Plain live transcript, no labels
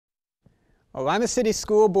Well, Lima City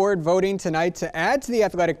School Board voting tonight to add to the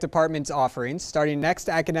athletic department's offerings. Starting next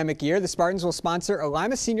academic year, the Spartans will sponsor a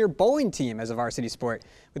Lima Senior bowling team as a varsity sport,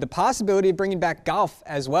 with the possibility of bringing back golf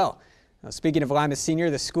as well. Now, speaking of Lima Senior,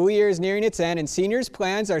 the school year is nearing its end, and seniors'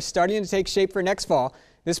 plans are starting to take shape for next fall.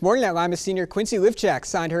 This morning at Lima Senior, Quincy Livchak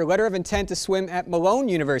signed her letter of intent to swim at Malone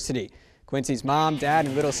University. Quincy's mom, dad,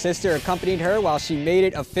 and little sister accompanied her while she made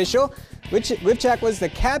it official. Livchak was the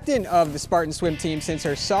captain of the Spartan swim team since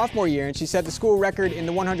her sophomore year, and she set the school record in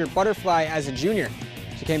the 100 butterfly as a junior.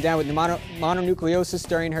 She came down with mononucleosis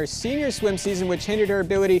during her senior swim season, which hindered her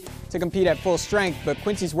ability to compete at full strength, but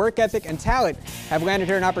Quincy's work ethic and talent have landed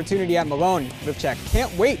her an opportunity at Malone. Livchak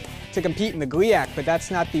can't wait to compete in the GLIAC, but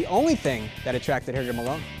that's not the only thing that attracted her to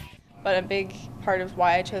Malone. But a big part of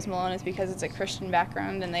why I chose Malone is because it's a Christian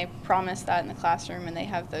background, and they promise that in the classroom, and they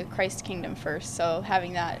have the Christ kingdom first, so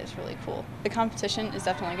having that is really cool. The competition is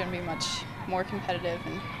definitely going to be much more competitive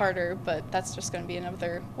and harder, but that's just going to be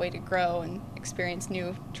another way to grow and experience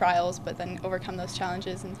new trials, but then overcome those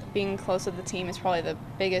challenges. And being close with the team is probably the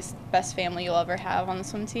biggest, best family you'll ever have on the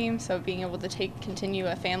swim team, so being able to continue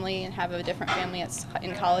a family and have a different family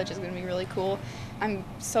in college is going to be really cool. I'm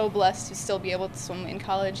so blessed to still be able to swim in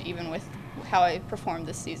college, even with how I performed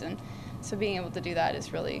this season. So being able to do that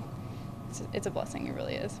is really, it's a blessing, it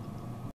really is.